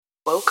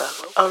Woke up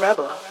a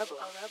rebel.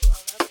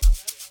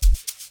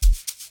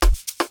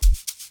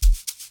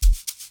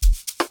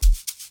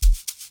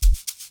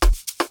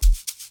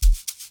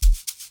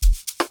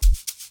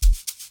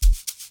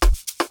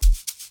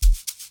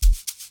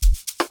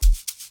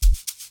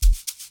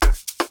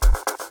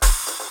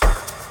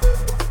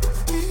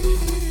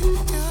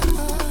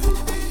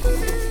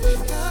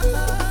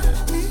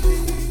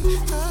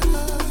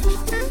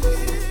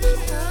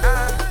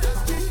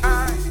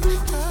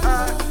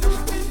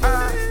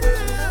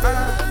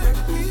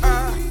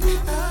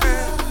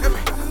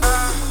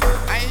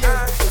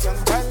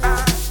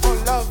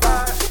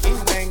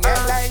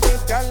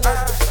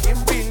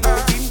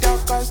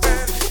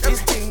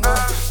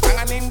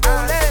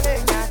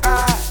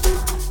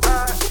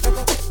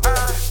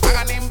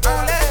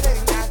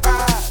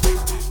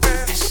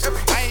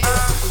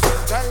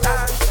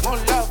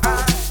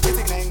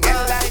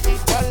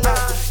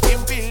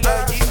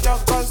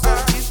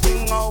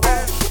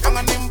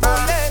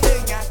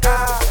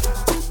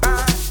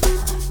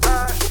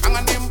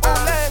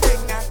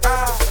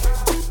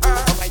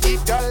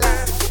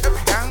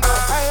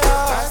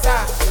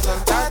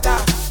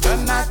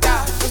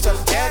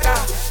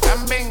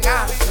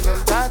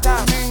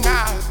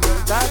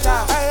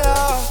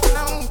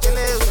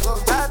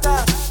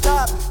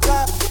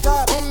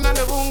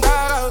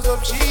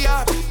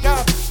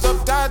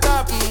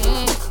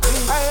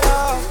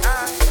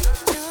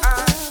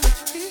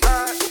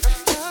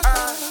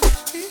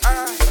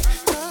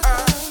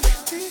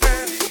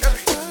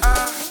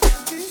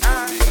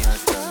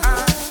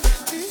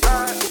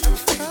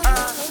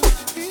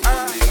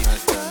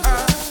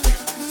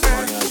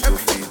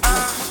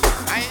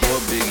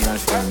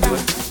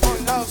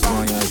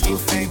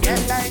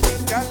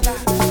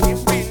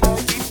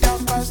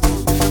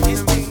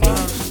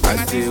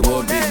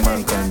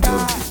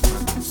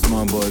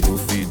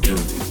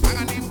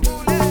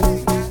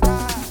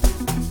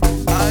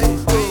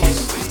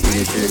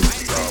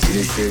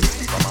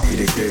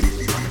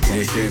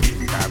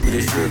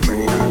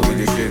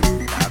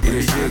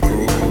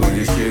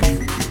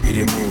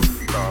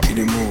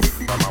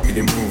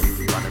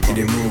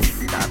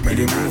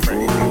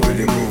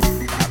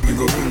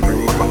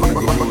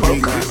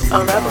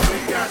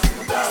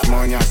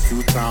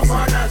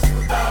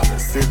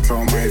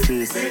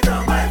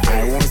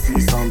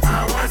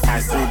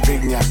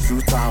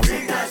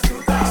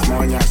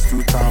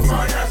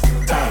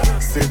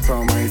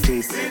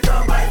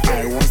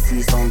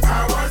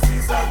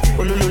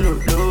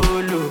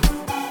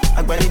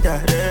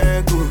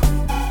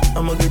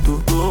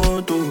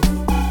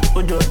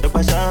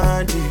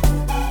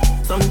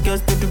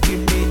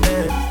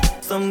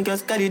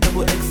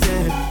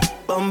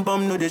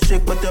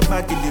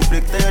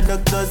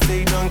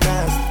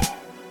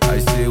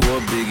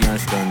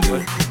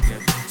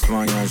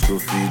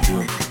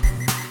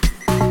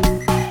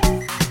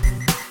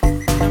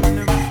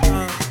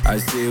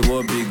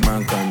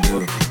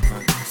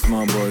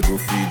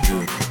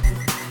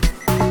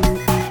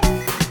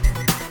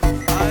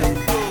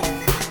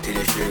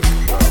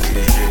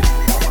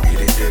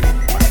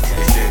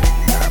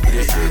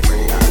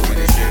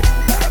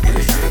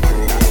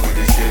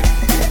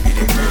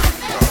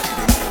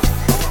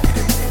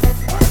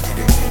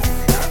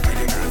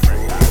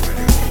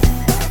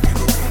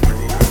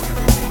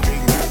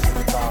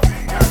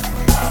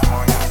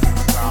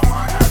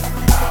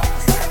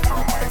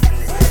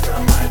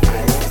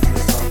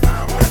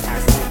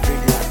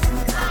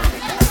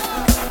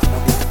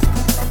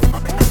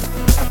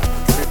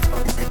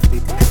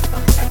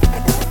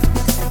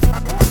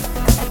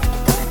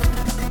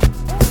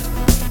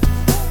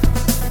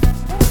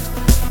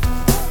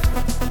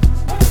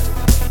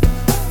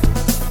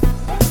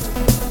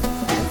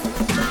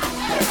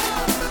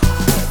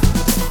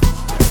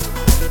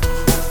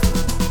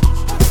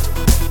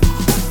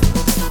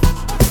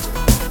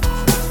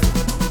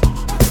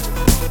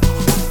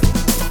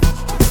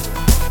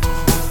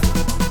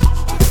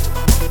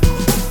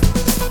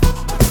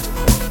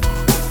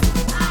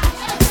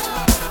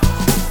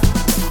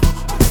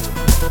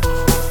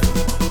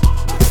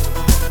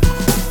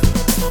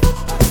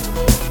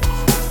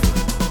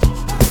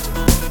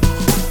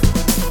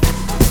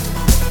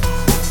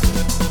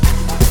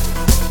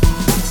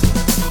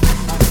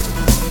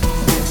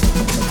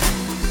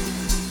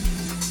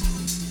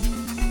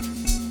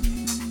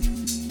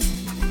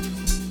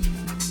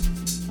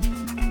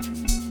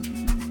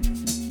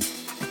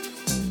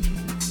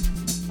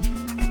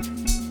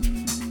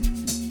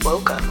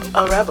 Woke up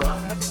a rebel.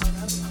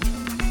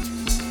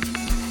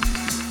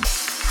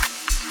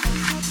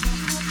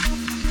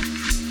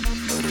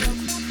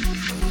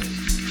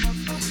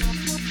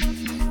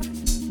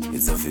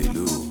 It's a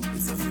felu,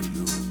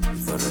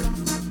 alright.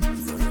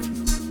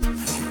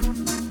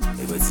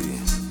 Hey, but see,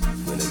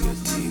 gonna get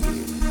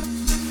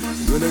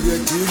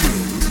diggy,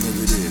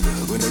 good nigga,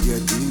 gonna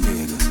get diggy,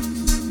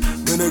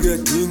 gonna get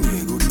diggy,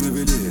 good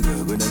nigga,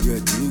 gonna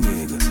get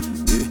diggy,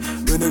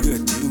 gonna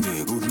get diggy,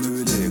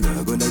 good nigga,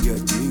 gonna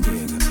get diggy,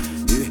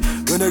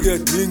 gonna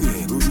get diggy,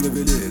 good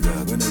nigga,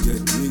 gonna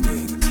get diggy,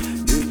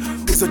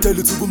 usathala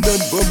uthi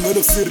kumnandi bami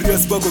ngalo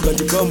serious bakho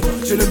kanti khamba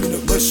tshela mina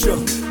kumasham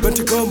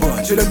kanti khamba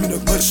tshela mina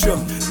kumasham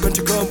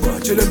kanti khamba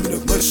tshela mina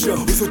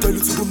kumasham usathala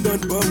uthi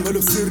kumnandi bami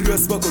ngalo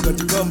serious bakho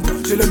kanti khamba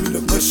tshela mina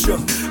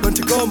kumasham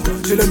kanti khamba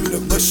tshela mina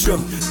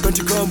kumasham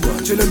kanti khamba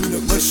tshela mina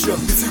kumasham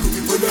bithi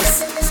kuphi bonus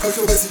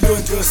sikhohlo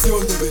besilonto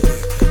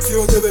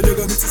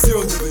siyongebeleka ngithi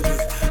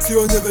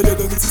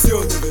siyongebeleka ngithi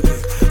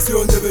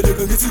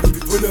siyongebeleka ngithi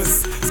kuphi bonus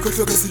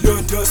sikhohlo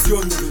besilonto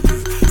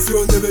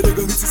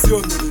siyongebeleka ngithi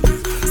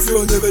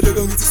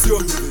siyongebeleka ngithi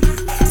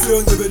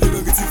siyongebeleka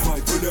ngithi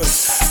fight bonus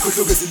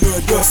sikhohlo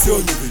besilonto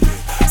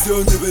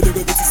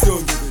siyongebeleka ngithi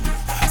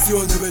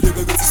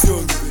siyongebeleka ngithi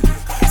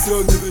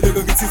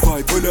siyongebeleka ngithi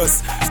fight bonus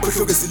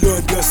sikhohlo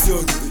besilonto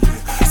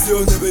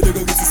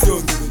siyongebeleka ngithi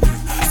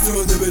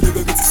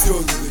siyongebeleka ngithi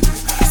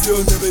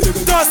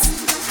siyongebeleka das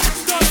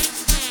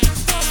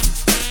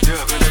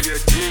yeah gonna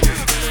get dingy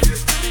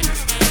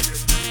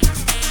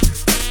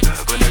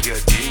gonna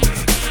get dingy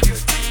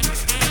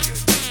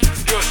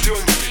yo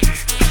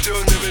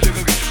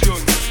siyongebeleka ngithi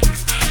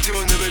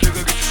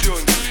siyongebeleka ngithi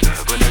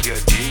gonna get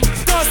dingy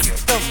das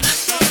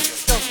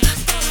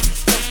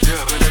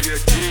yeah gonna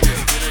get dingy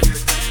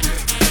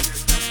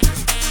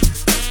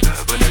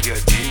gonna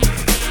get dingy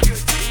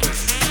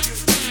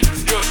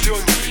yo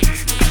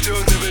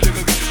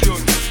siyongebeleka ngithi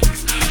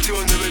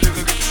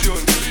siyongebeleka ngithi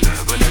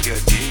gonna get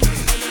dingy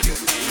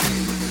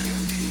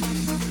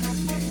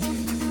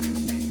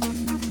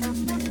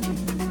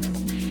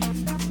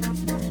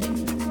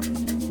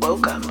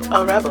Welcome,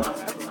 a rebel.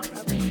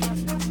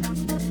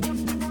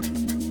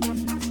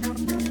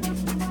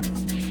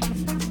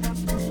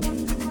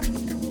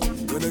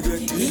 Gonna get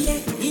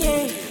dingy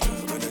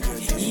gonna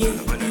get dingy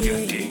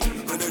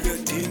gonna get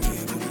dingy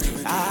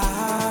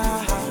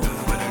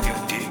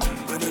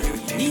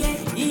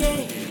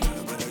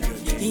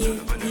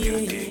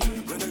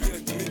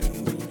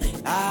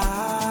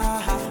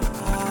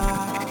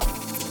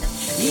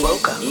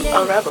Welcome,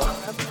 a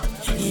rebel.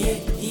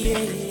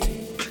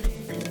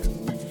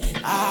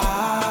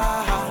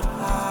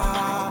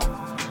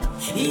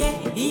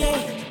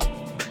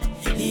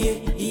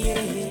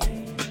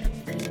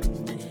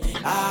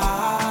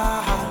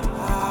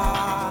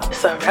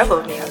 Some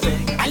rebel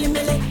music.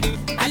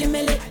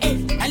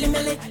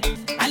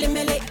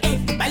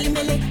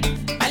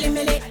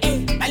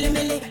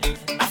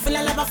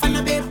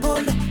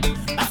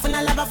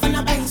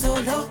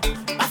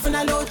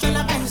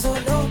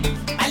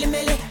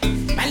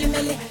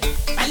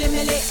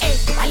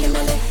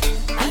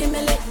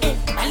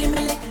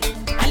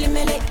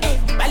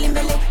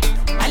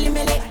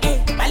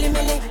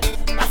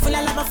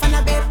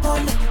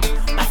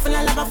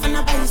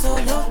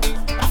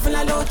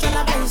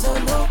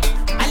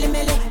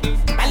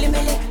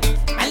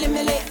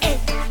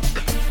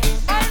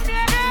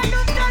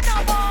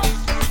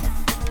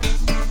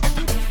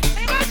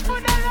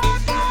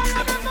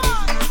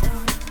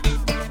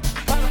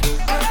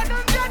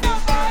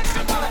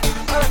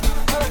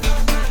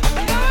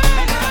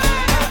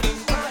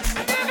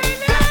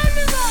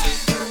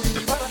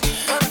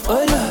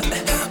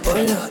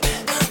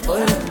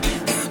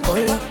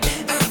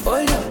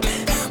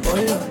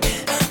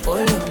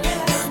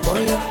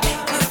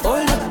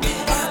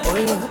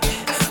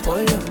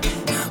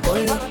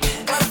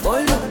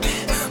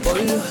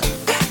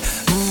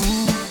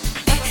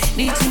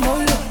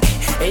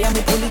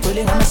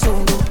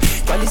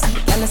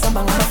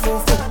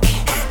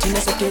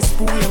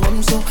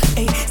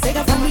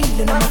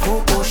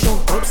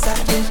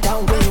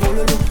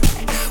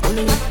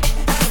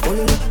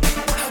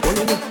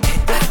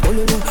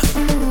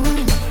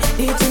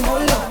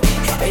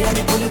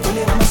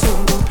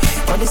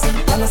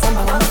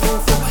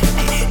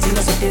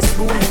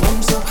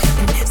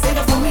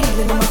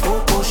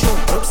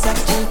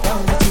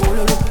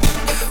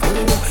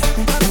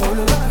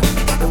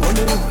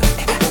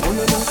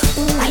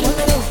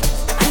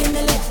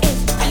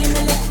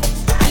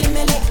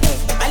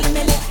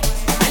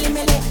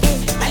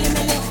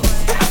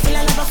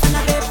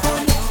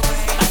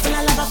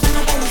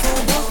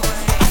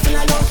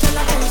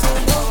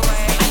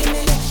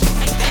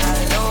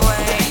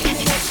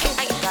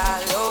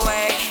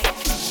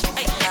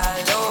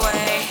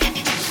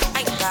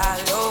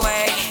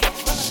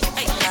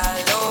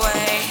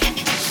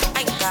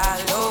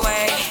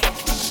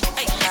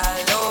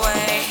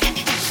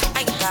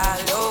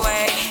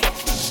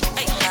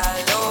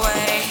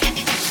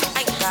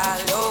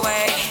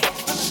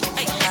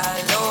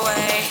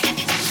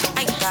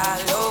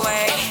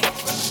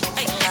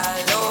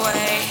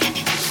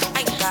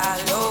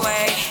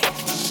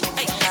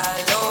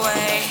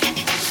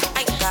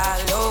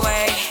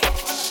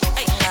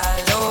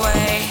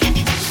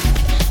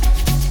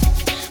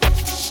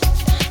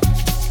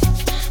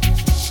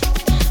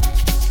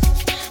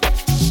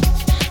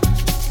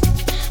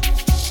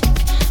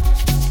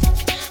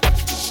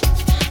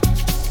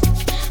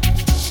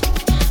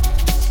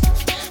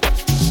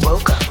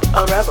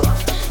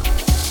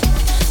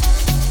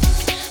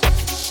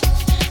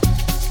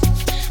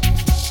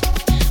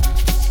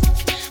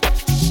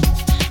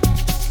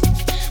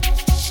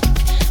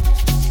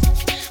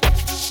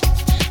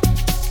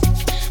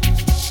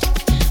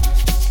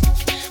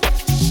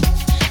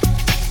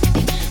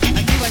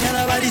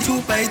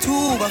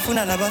 2x2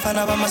 bafuna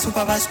labafana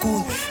bama-super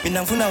baschool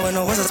mina ngifuna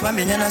wena woza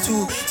sibambenyana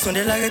 2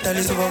 sondela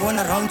kedaliso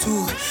babona round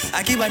 2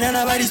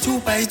 akibanyana bali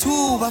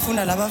 2x2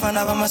 bafuna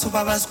labafana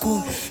bama-super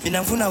baschool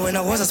mina ngifuna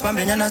wena woza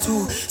sibambenyana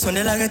 2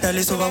 sondela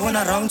kedaliso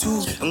babona round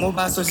 2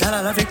 ngoba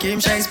sodlala lave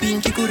game shy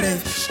spin kikure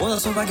woza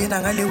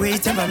sobangena ngale way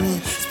themba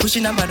me push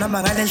number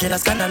ngale ndlela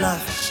skandala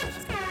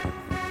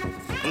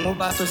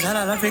ngoba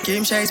sodlala lave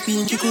game shy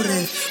spin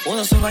kikure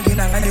woza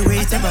sobangena ngale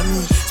way themba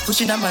me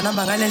push number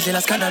ngale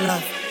ndlela skandala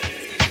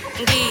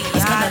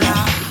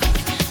ngiyala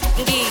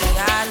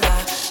ngiyala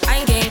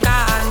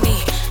ayingenkani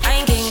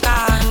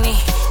ayingenkani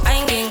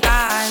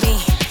ayingenkani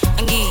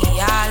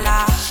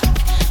ngiyala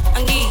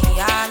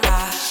ngiyala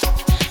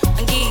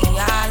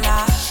ngiyala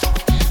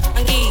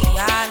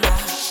ngiyala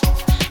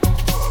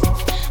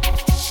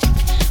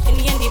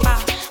yendi ba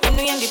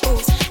yendi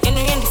put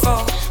yendi for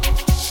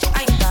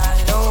I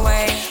got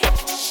away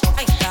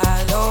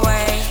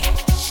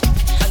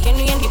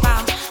yendi ba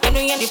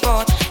yendi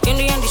put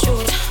yendi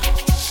shoot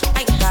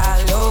I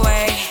got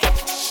away.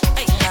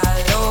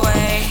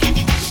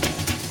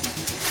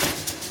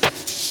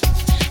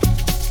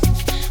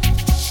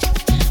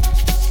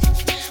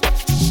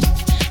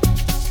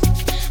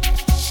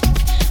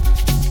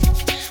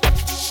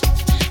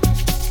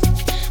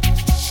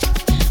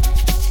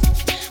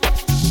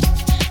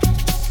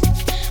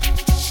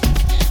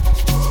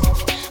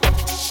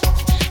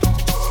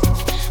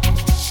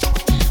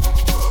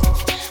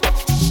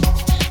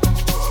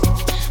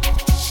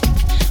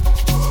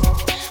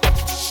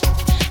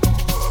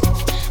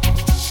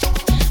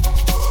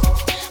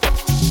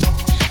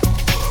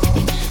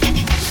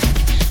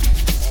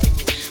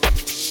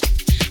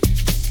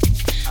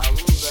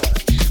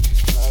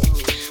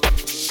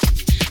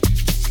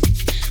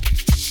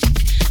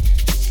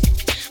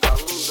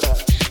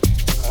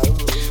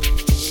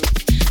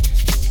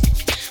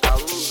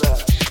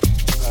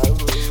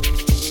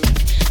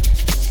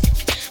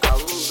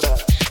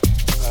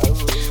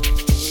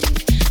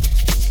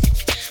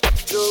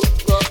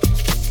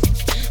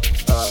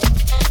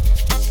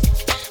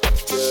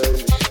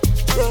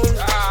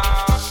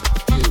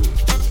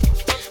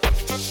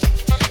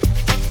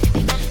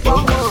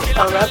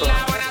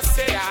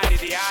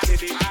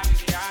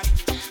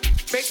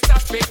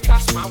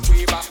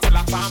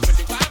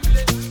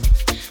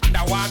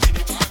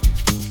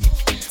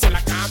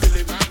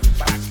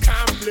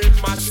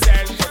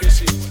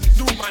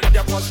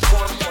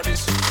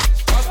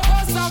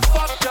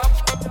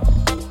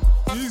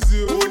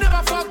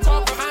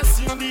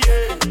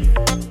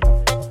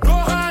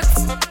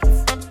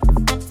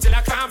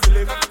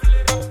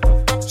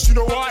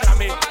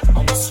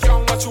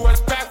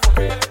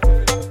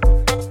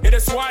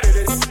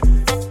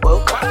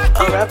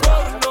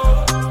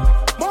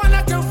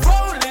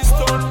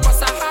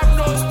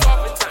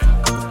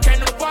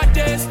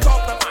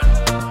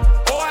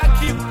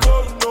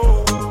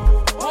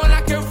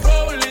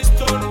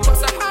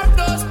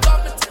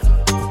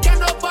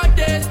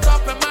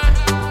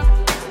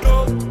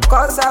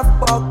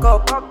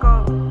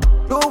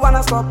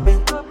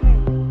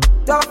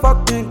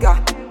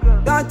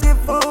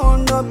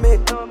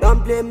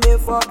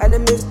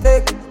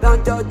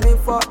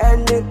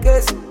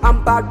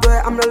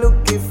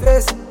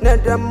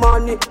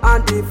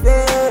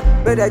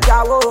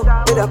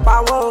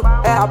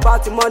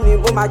 Money,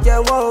 oh my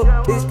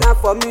jẹ́wọ́. This time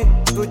for me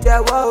to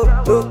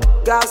jẹ́wọ́. No,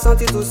 got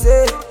something to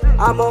say.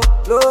 I'm on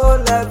low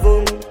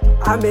level.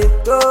 I'm a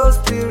low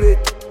spirit.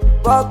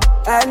 Fuck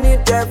any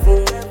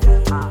devil.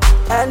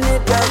 Any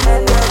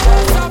devil.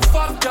 So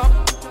fucked up.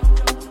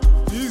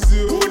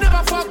 Easy. Who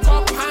never fuck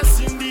up? Hands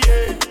in the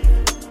air.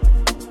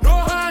 No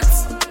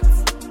hands.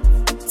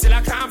 Till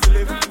I can't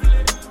believe it.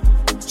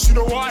 You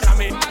know what I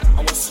mean?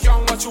 I was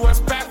young, what you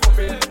expect from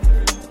me?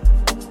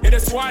 It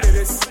is what it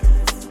is.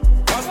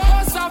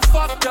 Oh, so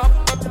fucked up.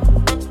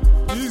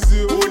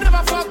 Easy. Who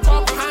never fuck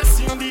up? Hands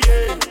in the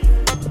air.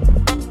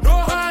 No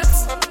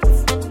hands.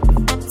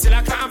 Till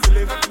I can't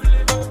believe it.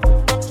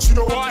 You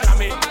know what I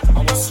mean? I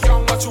was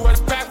young, what you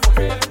expect from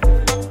me?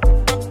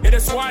 It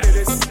is what it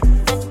is.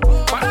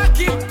 But I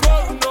keep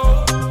going, no.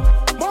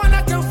 More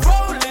like a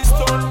rolling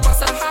stone.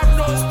 Cause I have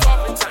no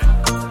stopping time.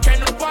 Can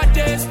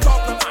nobody stop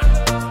me, man?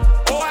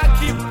 Oh, I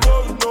keep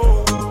going, no.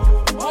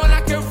 More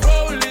like a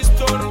rolling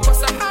stone.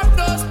 Cause I have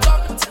no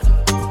stopping time.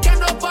 Can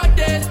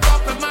nobody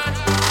stop me, man?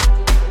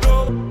 No.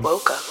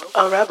 Woke up a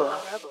rebel.